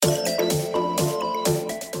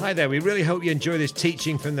Hi there, we really hope you enjoy this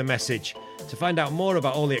teaching from The Message. To find out more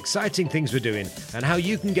about all the exciting things we're doing and how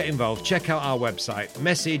you can get involved, check out our website,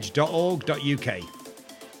 message.org.uk.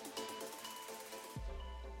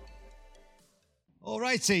 All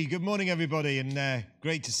righty, good morning everybody, and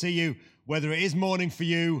great to see you. Whether it is morning for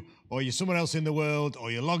you, or you're someone else in the world,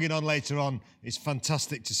 or you're logging on later on, it's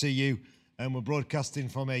fantastic to see you. And we're broadcasting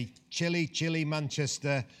from a chilly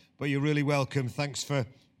Manchester, but you're really welcome. Thanks for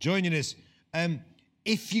joining us.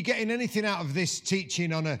 If you're getting anything out of this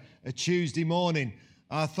teaching on a Tuesday morning,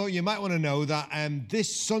 I thought you might want to know that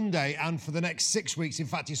this Sunday and for the next 6 weeks, in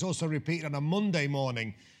fact, it's also repeated on a Monday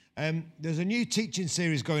morning, there's a new teaching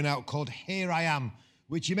series going out called Here I Am,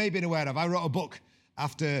 which you may have been aware of. I wrote a book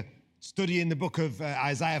after studying the book of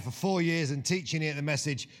Isaiah for 4 years and teaching it at The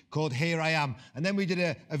Message called Here I Am. And then we did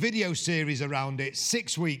a video series around it,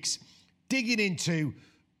 6 weeks, digging into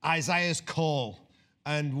Isaiah's call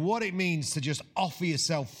and what it means to just offer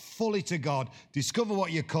yourself fully to God, discover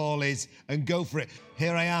what your call is, and go for it.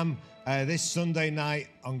 Here I Am this Sunday night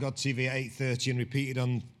on God TV at 8:30 and repeated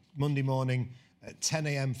on Monday morning at 10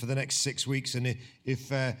 a.m. for the next 6 weeks. And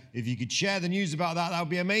if you could share the news about that, that would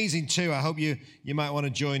be amazing too. I hope you might want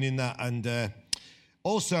to join in that. And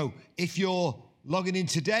also, if you're logging in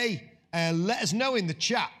today, let us know in the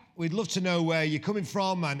chat. We'd love to know where you're coming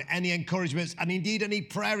from and any encouragements and indeed any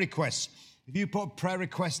prayer requests. If you put a prayer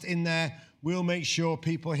request in there, we'll make sure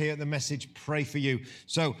people here at The Message pray for you.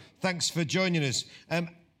 So thanks for joining us.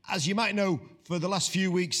 As you might know, for the last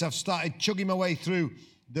few weeks, I've started chugging my way through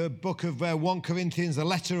the book of 1 Corinthians, the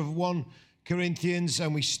letter of 1 Corinthians,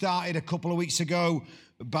 and we started a couple of weeks ago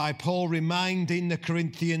by Paul reminding the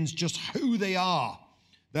Corinthians just who they are.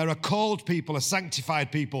 They're a called people, a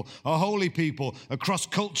sanctified people, a holy people, a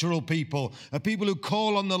cross-cultural people, a people who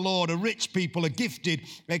call on the Lord, a rich people, a gifted,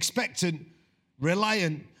 expectant,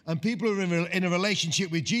 reliant, and people who are in a relationship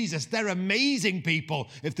with Jesus. They're amazing people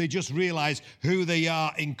if they just realize who they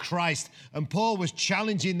are in Christ. And Paul was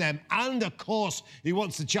challenging them. And of course, he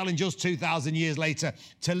wants to challenge us 2,000 years later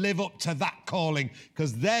to live up to that calling,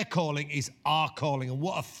 because their calling is our calling. And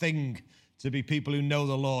what a thing to be people who know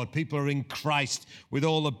the Lord. People who are in Christ with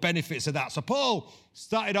all the benefits of that. So Paul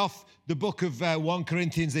started off the book of 1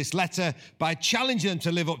 Corinthians, this letter, by challenging them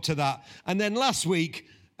to live up to that. And then last week,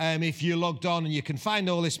 if you logged on, and you can find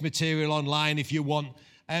all this material online if you want,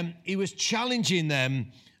 he was challenging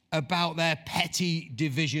them about their petty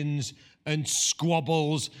divisions and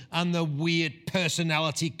squabbles and the weird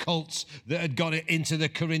personality cults that had got it into the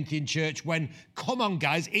Corinthian church when, come on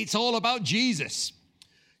guys, it's all about Jesus.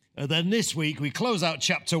 And then this week we close out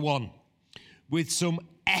chapter 1 with some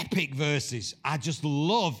epic verses. I just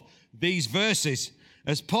love these verses.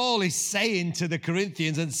 As Paul is saying to the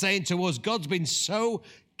Corinthians and saying to us, God's been so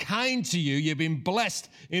kind to you. You've been blessed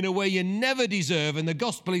in a way you never deserve, and the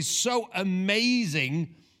gospel is so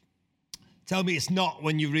amazing. Tell me it's not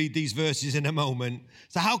when you read these verses in a moment.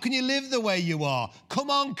 So how can you live the way you are? Come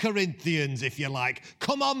on, Corinthians, if you like.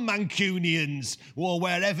 Come on, Mancunians, or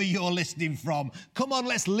wherever you're listening from. Come on,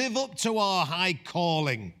 let's live up to our high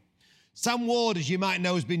calling. Sam Ward, as you might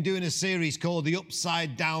know, has been doing a series called The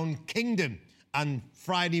Upside Down Kingdom. And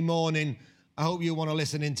Friday morning, I hope you want to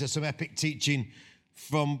listen into some epic teaching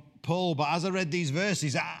from Paul. But as I read these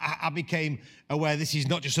verses, I became aware this is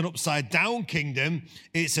not just an upside down kingdom,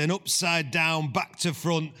 it's an upside down, back to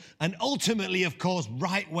front, and ultimately, of course,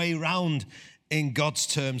 right way round in God's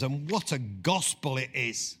terms. And what a gospel it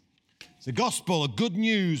is. It's a gospel, a good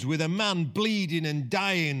news with a man bleeding and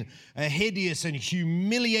dying, a hideous and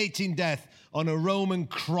humiliating death on a Roman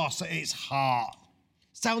cross at its heart.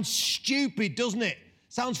 Sounds stupid, doesn't it?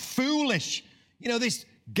 Sounds foolish. You know, this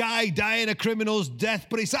guy dying a criminal's death,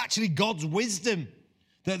 but it's actually God's wisdom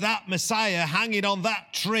that Messiah hanging on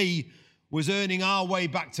that tree was earning our way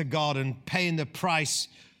back to God and paying the price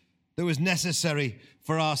that was necessary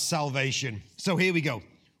for our salvation. So here we go.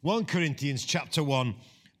 1 Corinthians chapter 1,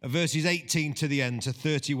 verses 18 to the end, to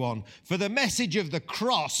 31. For the message of the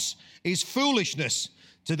cross is foolishness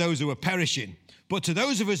to those who are perishing, but to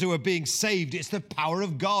those of us who are being saved, it's the power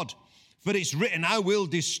of God. For it's written, I will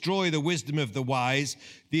destroy the wisdom of the wise,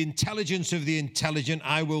 the intelligence of the intelligent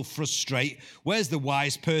I will frustrate. Where's the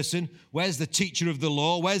wise person? Where's the teacher of the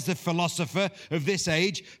law? Where's the philosopher of this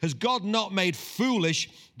age? Has God not made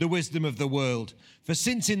foolish the wisdom of the world? For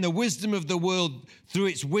since in the wisdom of the world, through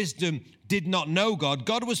its wisdom, did not know God,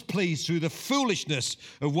 God was pleased through the foolishness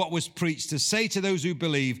of what was preached to say to those who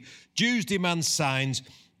believe, Jews demand signs,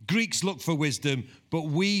 Greeks look for wisdom, but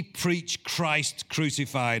we preach Christ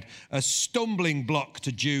crucified, a stumbling block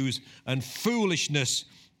to Jews and foolishness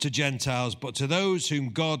to Gentiles. But to those whom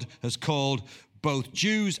God has called, both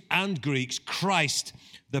Jews and Greeks, Christ,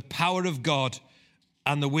 the power of God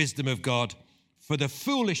and the wisdom of God. For the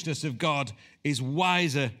foolishness of God is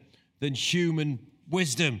wiser than human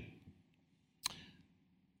wisdom.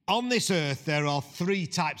 On this earth, there are three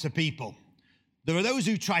types of people. There are those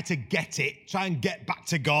who try to get it, try and get back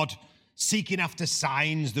to God, seeking after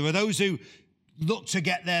signs. There are those who look to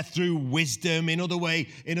get there through wisdom. In other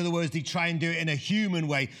words, they try and do it in a human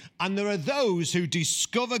way. And there are those who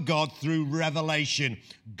discover God through revelation.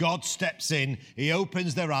 God steps in, he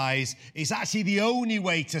opens their eyes. It's actually the only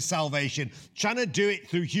way to salvation. Trying to do it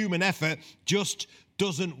through human effort just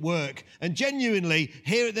doesn't work. And genuinely,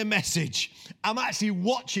 here at the Message, I'm actually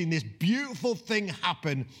watching this beautiful thing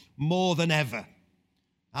happen more than ever.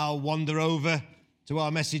 I'll wander over to our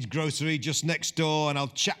Message grocery just next door and I'll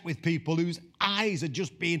chat with people whose eyes are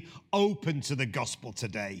just being opened to the gospel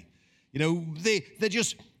today. You know, they're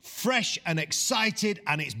just fresh and excited,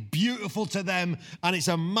 and it's beautiful to them, and it's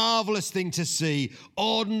a marvelous thing to see.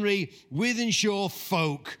 Ordinary, Wythenshawe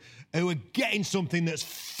folk who are getting something that's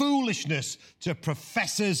foolishness to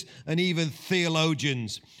professors and even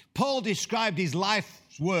theologians. Paul described his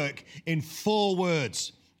life's work in 4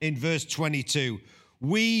 words in verse 22.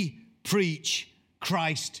 We preach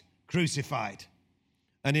Christ crucified.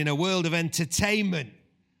 And in a world of entertainment,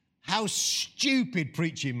 how stupid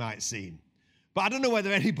preaching might seem. But I don't know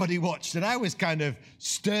whether anybody watched, and I was kind of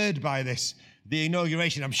stirred by this, the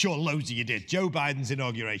inauguration. I'm sure loads of you did. Joe Biden's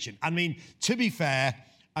inauguration. I mean, to be fair,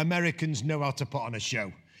 Americans know how to put on a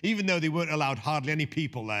show. Even though they weren't allowed hardly any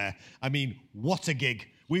people there. I mean, what a gig.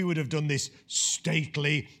 We would have done this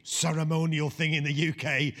stately, ceremonial thing in the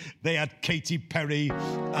UK. They had Katy Perry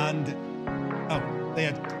and... I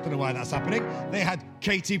don't know why that's happening. They had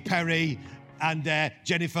Katy Perry and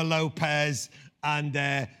Jennifer Lopez and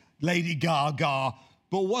Lady Gaga.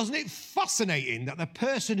 But wasn't it fascinating that the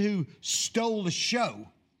person who stole the show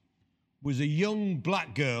was a young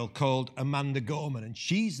black girl called Amanda Gorman? And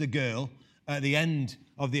she's the girl at the end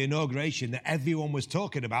of the inauguration that everyone was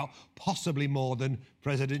talking about, possibly more than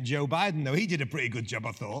President Joe Biden, though he did a pretty good job,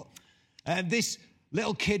 I thought. This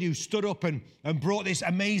little kid who stood up and brought this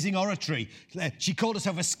amazing oratory. She called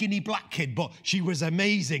herself a skinny black kid, but she was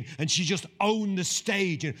amazing. And she just owned the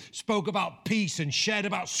stage and spoke about peace and shared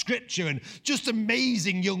about scripture, and just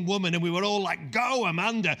amazing young woman. And we were all like, go,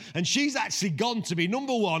 Amanda. And she's actually gone to be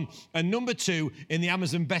number 1 and number 2 in the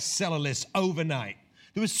Amazon bestseller list overnight.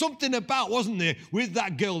 There was something about, wasn't there, with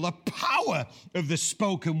that girl, the power of the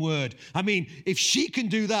spoken word. I mean, if she can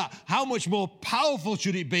do that, how much more powerful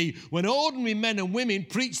should it be when ordinary men and women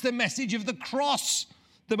preach the message of the cross,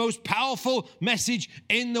 the most powerful message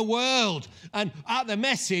in the world? And at the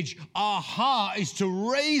Message, our heart is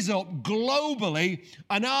to raise up globally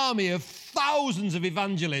an army of thousands of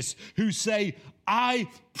evangelists who say, I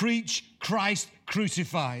preach Christ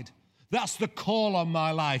crucified. That's the call on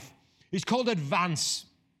my life. It's called Advance.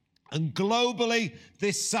 And globally,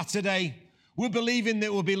 this Saturday, we're believing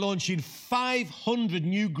that we'll be launching 500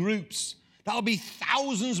 new groups. That'll be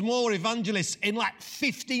thousands more evangelists in like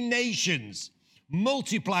 50 nations,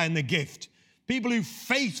 multiplying the gift. People who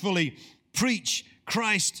faithfully preach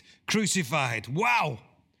Christ crucified. Wow.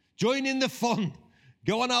 Join in the fun.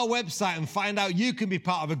 Go on our website and find out you can be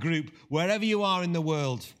part of a group wherever you are in the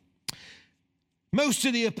world. Most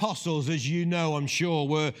of the apostles, as you know, I'm sure,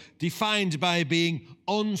 were defined by being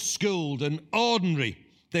unschooled and ordinary.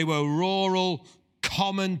 They were rural,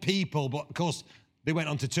 common people, but of course, they went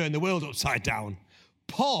on to turn the world upside down.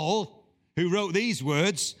 Paul, who wrote these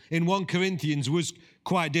words in 1 Corinthians, was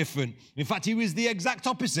quite different. In fact, he was the exact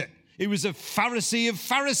opposite. He was a Pharisee of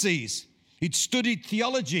Pharisees. He'd studied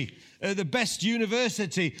theology at the best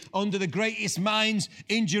university under the greatest minds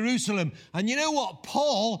in Jerusalem. And you know what?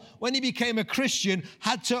 Paul, when he became a Christian,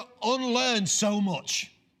 had to unlearn so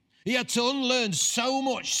much. He had to unlearn so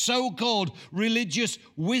much so-called religious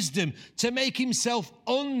wisdom to make himself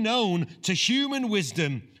unknown to human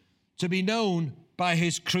wisdom, to be known by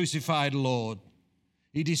his crucified Lord.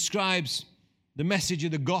 He describes the message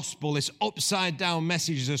of the gospel, this upside-down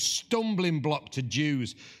message, as a stumbling block to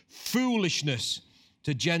Jews, foolishness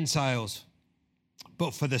to Gentiles.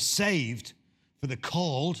 But for the saved, for the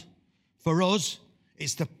called, for us,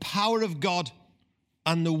 it's the power of God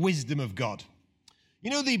and the wisdom of God. You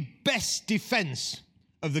know, the best defense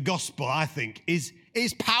of the gospel, I think, is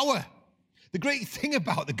power. The great thing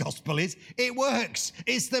about the gospel is it works.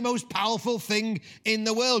 It's the most powerful thing in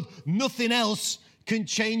the world. Nothing else can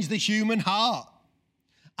change the human heart.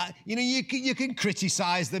 You can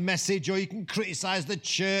criticize the message, or you can criticize the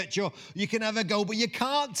church, or you can have a go, but you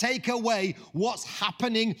can't take away what's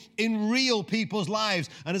happening in real people's lives.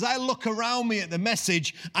 And as I look around me at the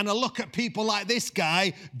message, and I look at people like this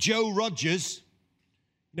guy, Joe Rogers,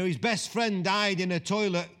 his best friend died in a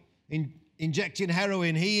toilet injecting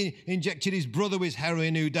heroin. He injected his brother with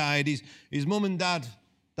heroin, who died. His mum and dad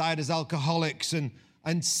died as alcoholics,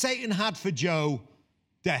 and Satan had for Joe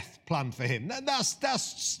death planned for him. That's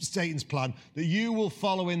Satan's plan, that you will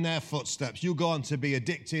follow in their footsteps. You'll go on to be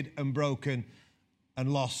addicted and broken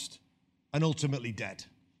and lost and ultimately dead.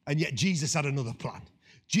 And yet Jesus had another plan.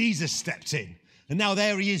 Jesus stepped in. And now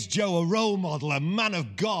there he is, Joe, a role model, a man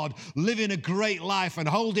of God, living a great life and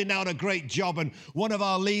holding down a great job, and one of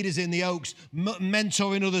our leaders in the Oaks,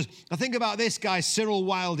 mentoring others. I think about this guy, Cyril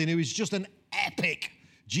Wilding, who is just an epic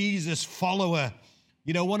Jesus follower.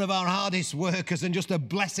 One of our hardest workers, and just a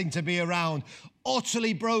blessing to be around.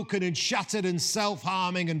 Utterly broken and shattered and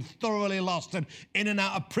self-harming and thoroughly lost and in and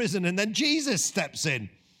out of prison. And then Jesus steps in.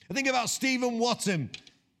 I think about Stephen Watton.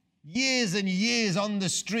 Years and years on the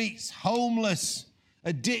streets, homeless,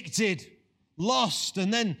 addicted, lost.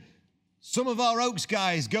 And then some of our Oaks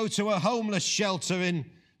guys go to a homeless shelter in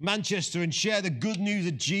Manchester and share the good news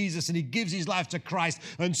of Jesus, and he gives his life to Christ.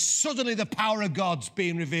 And suddenly the power of God's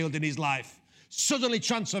being revealed in his life. Suddenly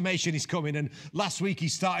transformation is coming. And last week he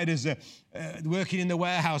started as working in the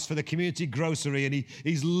warehouse for the community grocery, and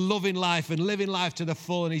he's loving life and living life to the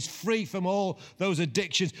full, and he's free from all those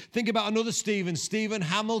addictions. Think about another Stephen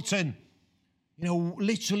Hamilton.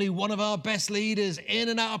 Literally one of our best leaders, in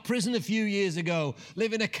and out of prison a few years ago,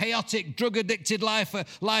 living a chaotic, drug-addicted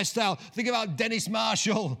lifestyle. Think about Dennis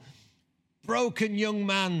Marshall, broken young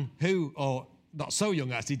man who, not so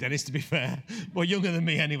young, actually, Dennis, to be fair. Well, younger than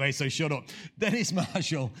me anyway, so shut up. Dennis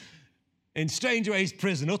Marshall, in strange ways,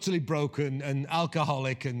 prison, utterly broken and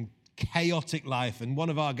alcoholic and chaotic life. And one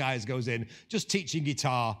of our guys goes in, just teaching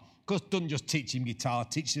guitar. Of course, doesn't just teach him guitar,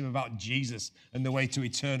 teaches him about Jesus and the way to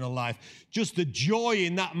eternal life. Just the joy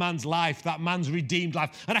in that man's life, that man's redeemed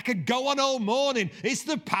life. And I could go on all morning. It's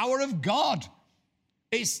the power of God.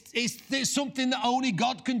 It's something that only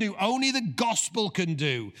God can do, only the gospel can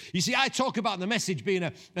do. You see, I talk about the message being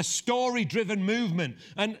a story-driven movement.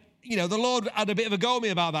 And, the Lord had a bit of a go at me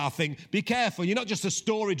about that, I think. Be careful. You're not just a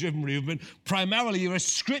story-driven movement. Primarily, you're a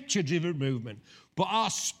scripture-driven movement. But our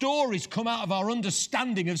stories come out of our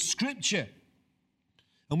understanding of Scripture.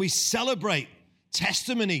 And we celebrate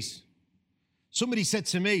testimonies. Somebody said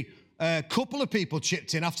to me, a couple of people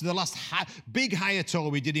chipped in after the last big hire tour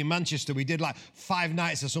we did in Manchester. We did like 5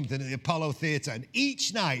 nights or something at the Apollo Theatre. And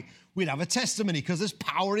each night we'd have a testimony, because there's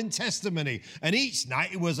power in testimony. And each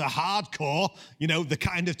night it was a hardcore, the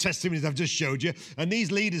kind of testimonies I've just showed you. And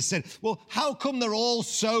these leaders said, well, how come they're all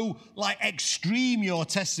so extreme, your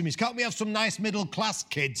testimonies? Can't we have some nice middle-class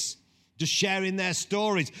kids just sharing their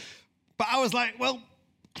stories? But I was like, well,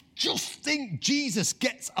 just think Jesus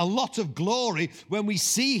gets a lot of glory when we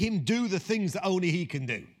see him do the things that only he can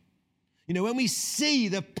do. When we see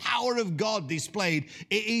the power of God displayed,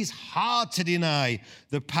 it is hard to deny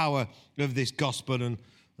the power of this gospel.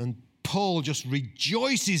 And Paul just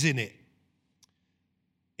rejoices in it.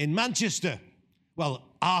 In Manchester, well,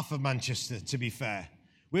 half of Manchester, to be fair,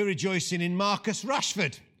 we're rejoicing in Marcus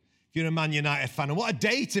Rashford. If you're a Man United fan, and what a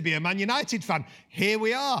day to be a Man United fan. Here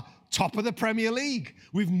we are, top of the Premier League.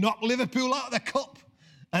 We've knocked Liverpool out of the cup.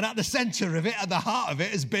 And at the centre of it, at the heart of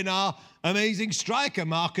it, has been our amazing striker,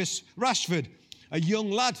 Marcus Rashford, a young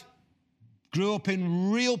lad, grew up in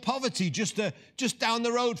real poverty just down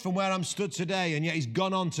the road from where I'm stood today, and yet he's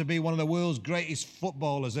gone on to be one of the world's greatest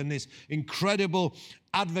footballers and this incredible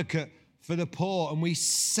advocate for the poor, and we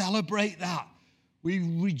celebrate that. We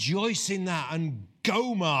rejoice in that, and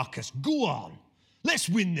go, Marcus, go on. Let's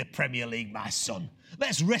win the Premier League, my son.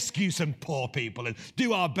 Let's rescue some poor people and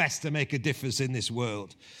do our best to make a difference in this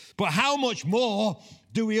world. But how much more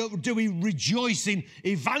do we rejoice in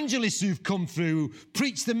evangelists who've come through,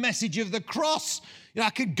 preach the message of the cross? I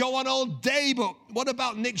could go on all day, but what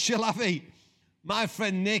about Nick Shalavi? My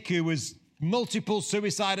friend Nick, who was multiple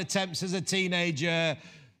suicide attempts as a teenager,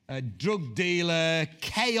 a drug dealer,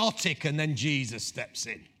 chaotic, and then Jesus steps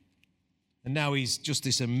in. And now he's just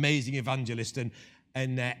this amazing evangelist,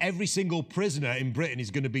 and every single prisoner in Britain is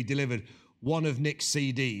going to be delivered one of Nick's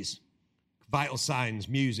CDs, Vital Signs,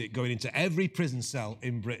 music, going into every prison cell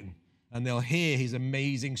in Britain. And they'll hear his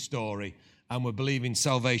amazing story, and we're believing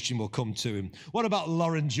salvation will come to him. What about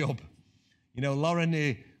Lauren Jubb?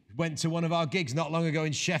 Lauren went to one of our gigs not long ago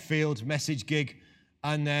in Sheffield, message gig,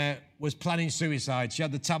 and was planning suicide. She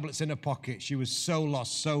had the tablets in her pocket. She was so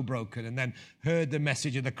lost, so broken, and then heard the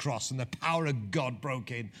message of the cross, and the power of God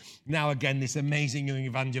broke in. Now again, this amazing young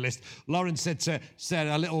evangelist. Lauren said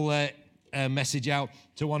a little message out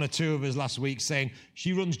to one or two of us last week saying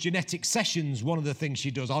she runs genetic sessions, one of the things she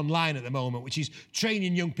does online at the moment, which is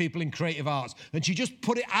training young people in creative arts. And she just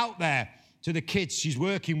put it out there to the kids she's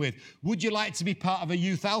working with. Would you like to be part of a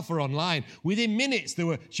Youth Alpha online? Within minutes,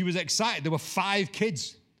 she was excited. There were 5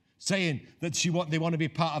 kids saying that they want to be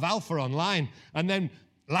part of Alpha online. And then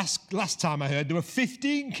last time I heard, there were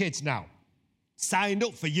 15 kids now signed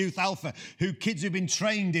up for Youth Alpha, kids who've been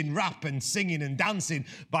trained in rap and singing and dancing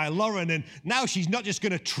by Lauren. And now she's not just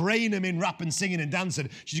going to train them in rap and singing and dancing,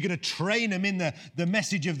 she's going to train them in the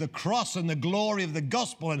message of the cross and the glory of the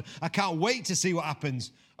gospel. And I can't wait to see what happens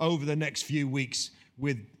over the next few weeks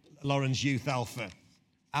with Lauren's Youth Alpha,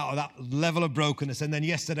 out of that level of brokenness. And then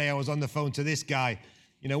yesterday I was on the phone to this guy,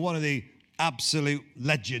 one of the absolute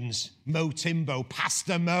legends, Mo Timbo,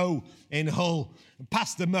 Pastor Mo in Hull. And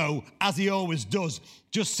Pastor Mo, as he always does,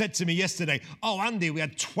 just said to me yesterday, "Oh, Andy, we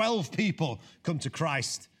had 12 people come to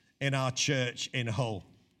Christ in our church in Hull."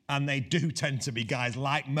 And they do tend to be guys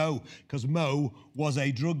like Mo, because Mo was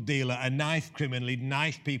a drug dealer, a knife criminal. He'd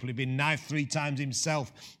knifed people. He'd been knifed 3 times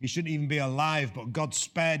himself. He shouldn't even be alive, but God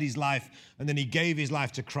spared his life. And then he gave his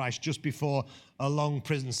life to Christ just before a long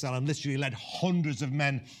prison cell and literally led hundreds of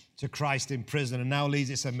men to Christ in prison, and now leads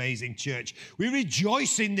this amazing church. We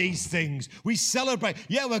rejoice in these things. We celebrate.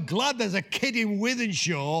 Yeah, we're glad there's a kid in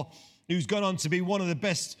Wythenshawe who's gone on to be one of the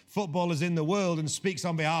best footballers in the world and speaks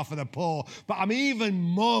on behalf of the poor. But I'm even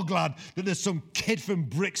more glad that there's some kid from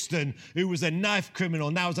Brixton who was a knife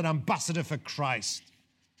criminal, now is an ambassador for Christ.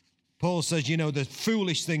 Paul says, the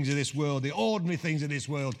foolish things of this world, the ordinary things of this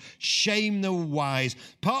world, shame the wise.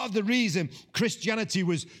 Part of the reason Christianity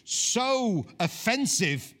was so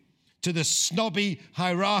offensive to the snobby,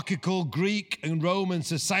 hierarchical Greek and Roman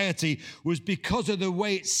society was because of the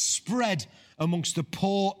way it spread amongst the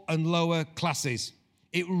poor and lower classes.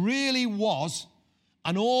 It really was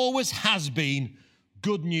and always has been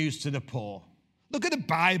good news to the poor. Look at the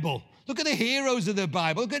Bible. Look at the heroes of the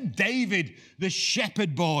Bible. Look at David, the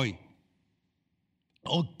shepherd boy.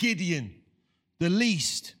 Or Gideon, the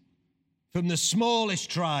least from the smallest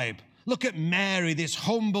tribe. Look at Mary, this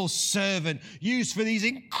humble servant used for these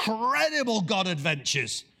incredible God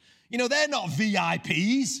adventures. They're not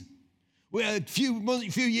VIPs. A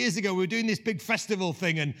few years ago, we were doing this big festival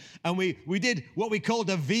thing, and we did what we called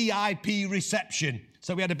a VIP reception.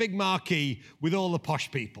 So we had a big marquee with all the posh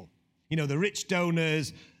people. The rich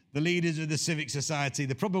donors, the leaders of the civic society.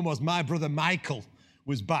 The problem was my brother Michael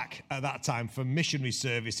was back at that time from missionary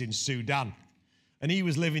service in Sudan. And he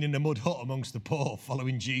was living in a mud hut amongst the poor,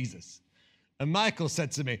 following Jesus. And Michael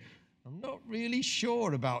said to me, "I'm not really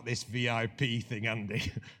sure about this VIP thing,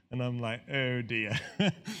 Andy." And I'm like, oh dear.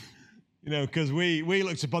 Because we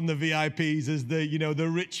looked upon the VIPs as the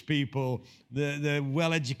rich people, the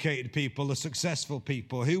well-educated people, the successful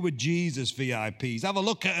people. Who were Jesus' VIPs? Have a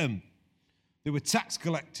look at them. They were tax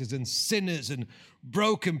collectors and sinners and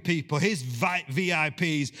broken people, his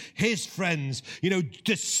VIPs, his friends.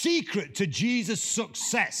 The secret to Jesus'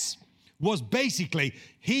 success was basically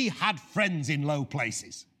he had friends in low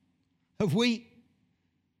places. Have we?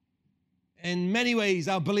 In many ways,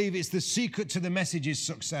 I believe it's the secret to the message's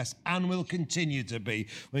success and will continue to be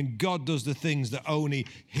when God does the things that only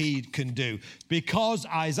he can do. Because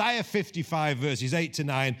Isaiah 55 verses 8 to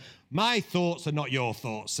 9, "My thoughts are not your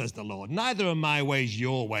thoughts, says the Lord. Neither are my ways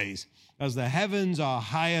your ways. As the heavens are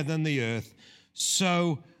higher than the earth,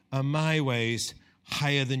 so are my ways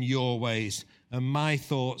higher than your ways, and my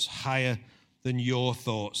thoughts higher than your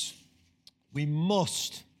thoughts." We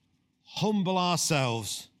must humble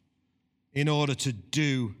ourselves in order to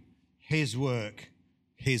do his work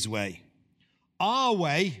his way. Our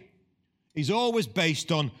way is always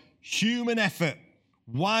based on human effort,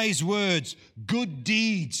 wise words, good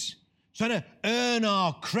deeds, trying to earn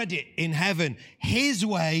our credit in heaven. His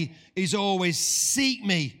way is always seek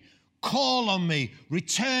me, call on me,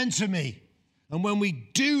 return to me. And when we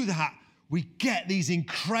do that, we get these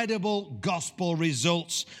incredible gospel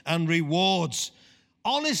results and rewards.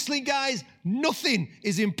 Honestly, guys, nothing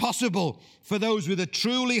is impossible for those with a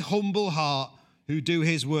truly humble heart who do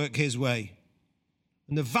his work his way.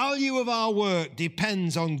 And the value of our work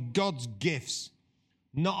depends on God's gifts,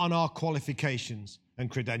 not on our qualifications and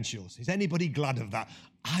credentials. Is anybody glad of that?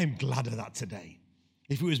 I'm glad of that today.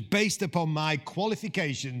 If it was based upon my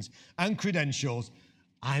qualifications and credentials,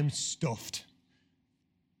 I'm stuffed.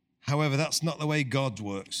 However, that's not the way God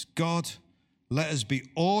works. God, let us be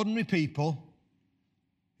ordinary people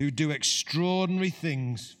who do extraordinary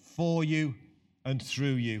things for you and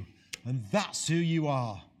through you. And that's who you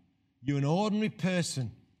are. You're an ordinary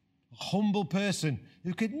person, a humble person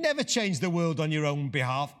who could never change the world on your own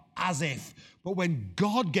behalf, as if. But when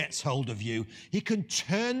God gets hold of you, he can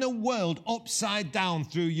turn the world upside down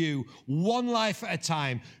through you, one life at a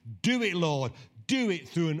time. Do it, Lord. Do it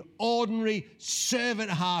through an ordinary,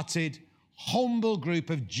 servant-hearted, humble group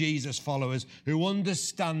of Jesus followers who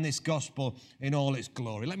understand this gospel in all its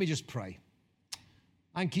glory. Let me just pray.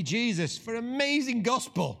 Thank you, Jesus, for amazing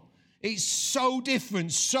gospel. It's so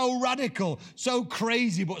different, so radical, so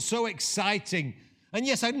crazy, but so exciting. And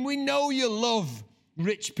yes, we know you love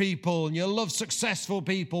rich people and you love successful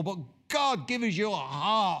people, but God, give us your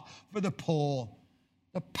heart for the poor,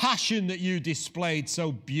 the passion that you displayed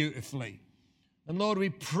so beautifully. And Lord, we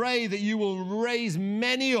pray that you will raise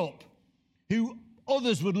many up who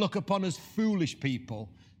others would look upon as foolish people,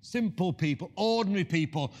 simple people, ordinary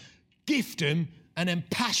people. Gift them and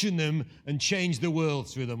impassion them and change the world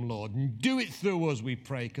through them, Lord. And do it through us, we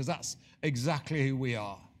pray, because that's exactly who we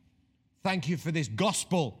are. Thank you for this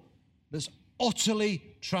gospel that's utterly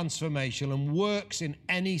transformational and works in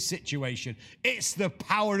any situation. It's the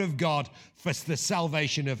power of God for the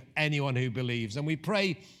salvation of anyone who believes. And we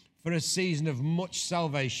pray for a season of much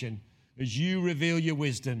salvation as you reveal your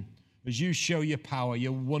wisdom, as you show your power,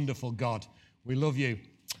 your wonderful God. We love you.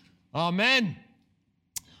 Amen.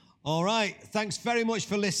 All right. Thanks very much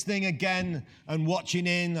for listening again and watching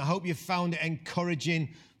in. I hope you found it encouraging.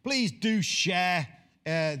 Please do share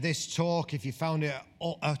this talk if you found it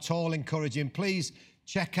at all encouraging. Please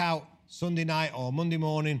check out Sunday night or Monday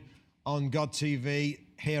morning on God TV.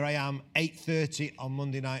 Here I am, 8:30 on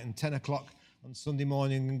Monday night and 10 o'clock on Sunday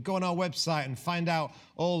morning. And go on our website and find out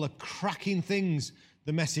all the cracking things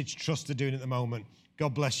the Message Trust are doing at the moment.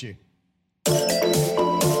 God bless you.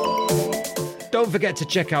 Don't forget to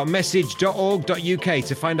check out message.org.uk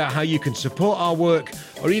to find out how you can support our work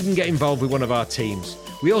or even get involved with one of our teams.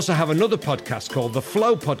 We also have another podcast called The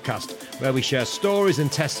Flow Podcast, where we share stories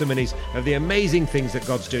and testimonies of the amazing things that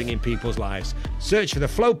God's doing in people's lives. Search for The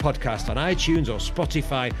Flow Podcast on iTunes or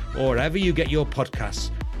Spotify or wherever you get your podcasts.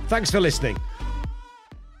 Thanks for listening.